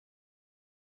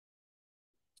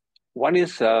One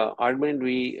is, Arvind,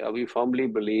 we firmly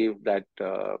believe that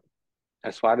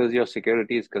as far as your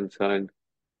security is concerned,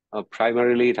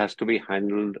 primarily it has to be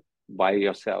handled by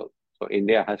yourself. So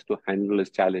India has to handle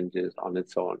its challenges on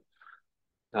its own.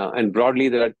 And broadly,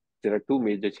 there are two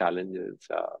major challenges.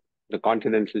 The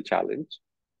continental challenge,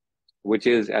 which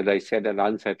is, as I said, an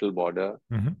unsettled border.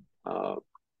 Mm-hmm. Uh,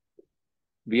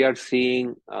 we are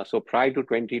seeing, so prior to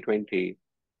 2020,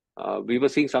 we were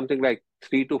seeing something like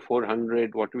 300 to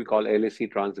 400 what we call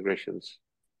LAC transgressions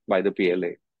by the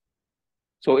PLA.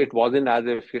 So it wasn't as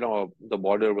if, the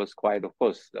border was quiet. Of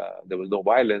course, there was no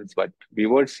violence, but we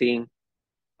were seeing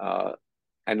uh,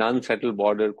 an unsettled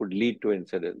border could lead to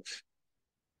incidents.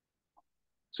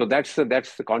 So that's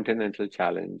the continental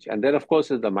challenge. And then, of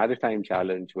course, is the maritime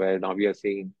challenge, where now we are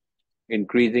seeing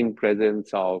increasing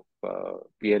presence of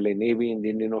PLA Navy in the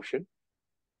Indian Ocean.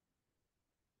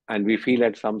 And we feel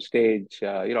at some stage,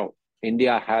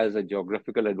 India has a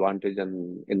geographical advantage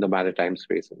in the maritime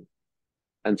space.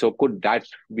 And so could that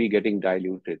be getting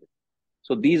diluted?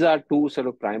 So these are two sort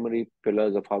of primary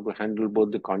pillars of how to handle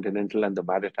both the continental and the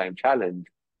maritime challenge.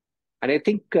 And I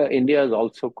think India is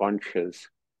also conscious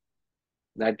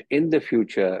that in the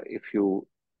future, if you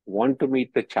want to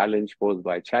meet the challenge posed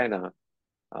by China,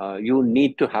 you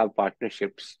need to have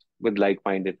partnerships with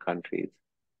like-minded countries.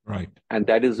 Right. And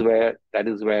that is where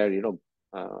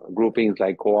groupings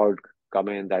like Quad come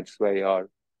in. That's where your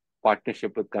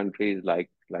partnership with countries like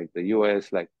the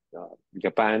US, like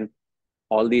Japan,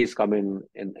 all these come in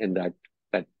that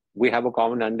we have a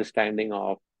common understanding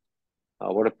of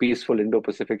what a peaceful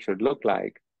Indo-Pacific should look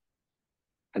like.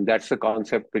 And that's the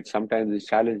concept which sometimes is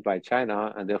challenged by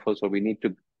China, and therefore, so we need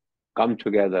to come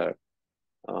together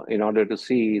in order to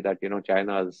see that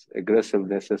China's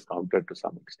aggressiveness is countered to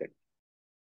some extent.